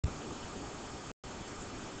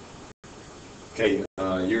Okay,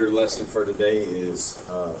 your lesson for today is,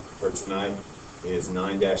 for tonight, is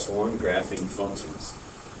 9-1, graphing functions.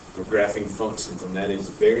 We're graphing functions, and that is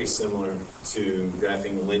very similar to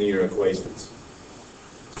graphing linear equations.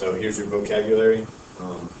 So here's your vocabulary.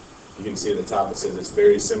 You can see at the top it says it's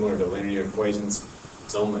very similar to linear equations.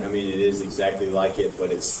 It is exactly like it,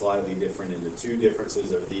 but it's slightly different. And the two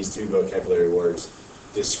differences are these two vocabulary words,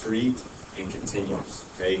 discrete and continuous.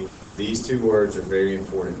 Okay, these two words are very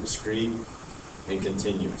important, discrete and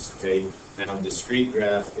continuous. Okay, now discrete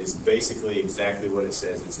graph is basically exactly what it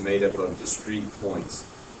says. It's made up of discrete points.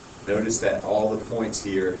 Notice that all the points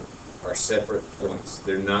here are separate points.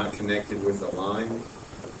 They're not connected with a line,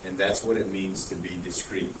 and that's what it means to be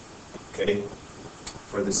discrete. Okay,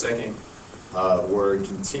 for the second word,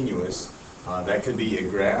 continuous, that could be a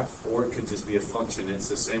graph, or it could just be a function. It's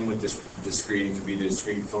the same with discrete. It could be a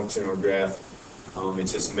discrete function or graph.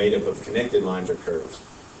 It's just made up of connected lines or curves.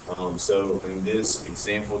 So in this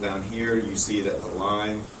example down here, you see that the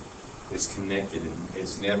line is connected, and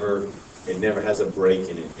it never has a break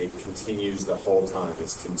in it. It continues the whole time.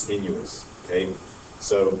 It's continuous. Okay,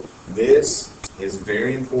 so this is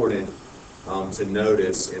very important to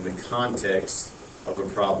notice in the context of a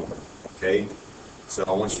problem. Okay, so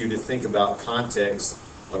I want you to think about context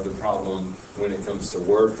of the problem when it comes to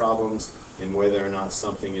word problems and whether or not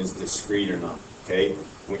something is discrete or not. Okay,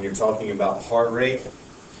 when you're talking about heart rate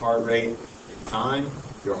and time,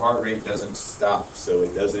 your heart rate doesn't stop, so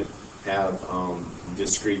it doesn't have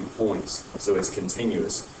discrete points, so it's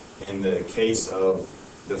continuous. In the case of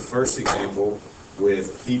the first example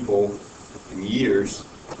with people in years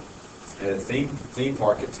at a theme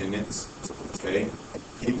park attendance, okay,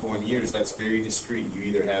 people in years, that's very discrete. You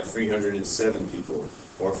either have 307 people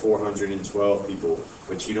or 412 people,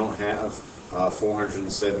 but you don't have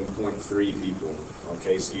 407.3 people.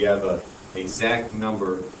 Okay, so you have a exact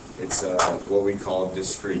number. It's what we call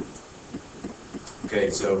discrete. Okay,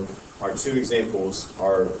 so our two examples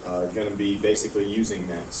are going to be basically using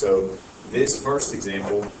that. So this first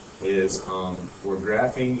example is we're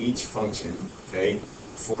graphing each function, okay,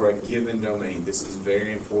 for a given domain. This is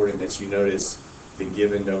very important that you notice the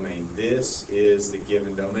given domain. This is the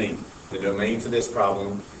given domain. The domain for this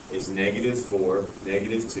problem is -4,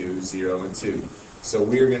 -2, 0, and 2. So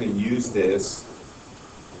we're going to use these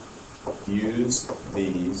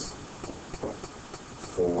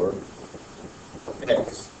for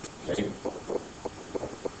x. Okay?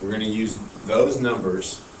 We're going to use those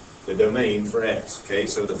numbers, the domain, for x. Okay,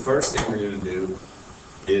 so the first thing we're going to do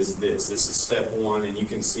is this. This is step 1, and you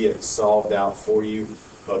can see it solved out for you.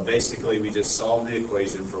 But basically, we just solve the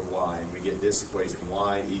equation for y, and we get this equation: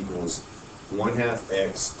 y equals 1/2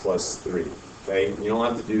 x plus 3. Okay, you don't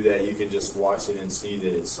have to do that. You can just watch it and see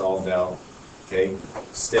that it's solved out. Okay,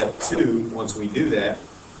 step 2, once we do that,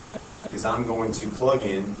 is I'm going to plug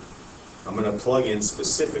in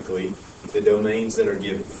specifically the domains that are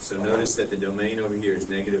given. So notice that the domain over here is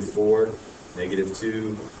 -4,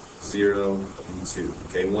 -2, 0, and 2.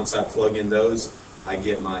 Okay, once I plug in those, I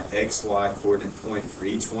get my x, y coordinate point for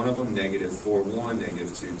each one of them: -4, 1,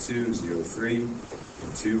 -2, 2, 0, 3,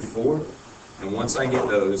 and 2, 4. And once I get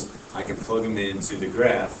those, I can plug them into the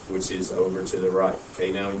graph, which is over to the right.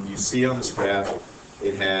 Okay, now you see on this graph,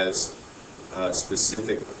 it has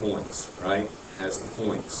specific points, right? It has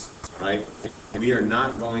points, right? We are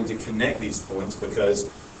not going to connect these points because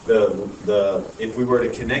if we were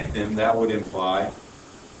to connect them, that would imply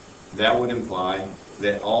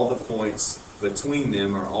that all the points between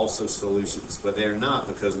them are also solutions, but they're not,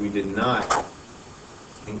 because we did not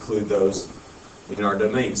include those in our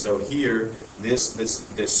domain. So here, this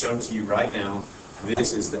shown to you right now,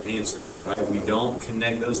 this is the answer, right? We don't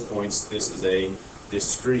connect those points. This is a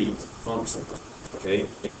discrete function, okay?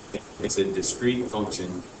 It's a discrete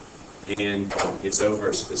function, and it's over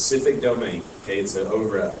a specific domain, okay? It's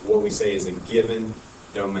over what we say is a given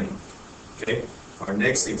domain, okay? Our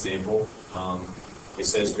next example, it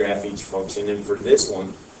says graph each function, and for this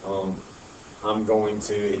one,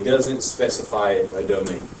 it doesn't specify a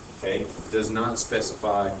domain, okay? It does not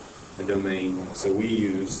specify a domain,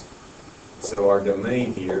 so our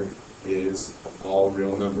domain here is all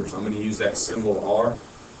real numbers. I'm going to use that symbol R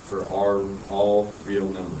for all real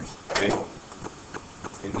numbers, okay?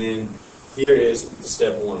 And then here is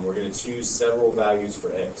step 1. We're going to choose several values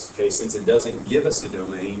for x, okay? Since it doesn't give us a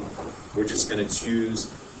domain, we're just going to choose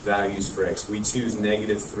values for x. We choose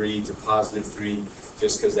 -3 to +3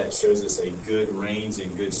 just because that shows us a good range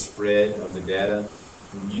and good spread of the data.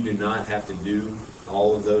 You do not have to do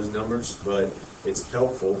all of those numbers, but it's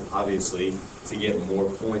helpful, obviously, to get more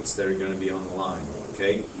points that are going to be on the line,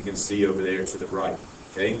 okay? You can see over there to the right,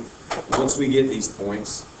 okay? Once we get these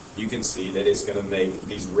points, you can see that it's going to make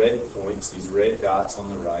these red points, these red dots on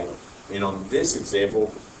the right. And on this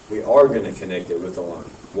example, we are going to connect it with a line.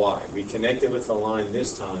 Why? We connect it with a line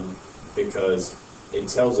this time because it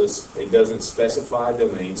tells us it doesn't specify a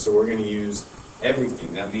domain, so we're going to use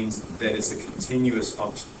everything. That means that it's a continuous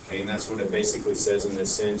function. Okay, and that's what it basically says in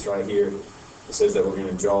this sentence right here. It says that we're going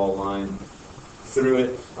to draw a line through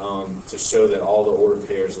it to show that all the order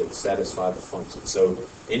pairs that satisfy the function. So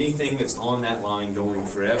anything that's on that line going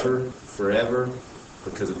forever, forever,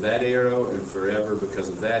 because of that arrow, and forever because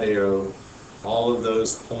of that arrow, all of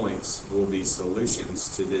those points will be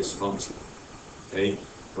solutions to this function. Okay?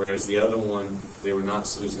 Whereas the other one, they were not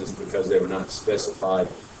solutions because they were not specified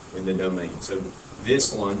in the domain. So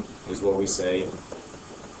this one is what we say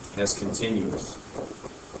as continuous.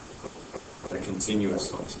 A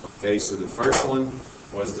continuous function. Okay, so the first one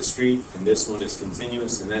was discrete, and this one is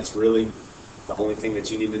continuous, and that's really the only thing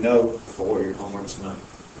that you need to know for your homework tonight.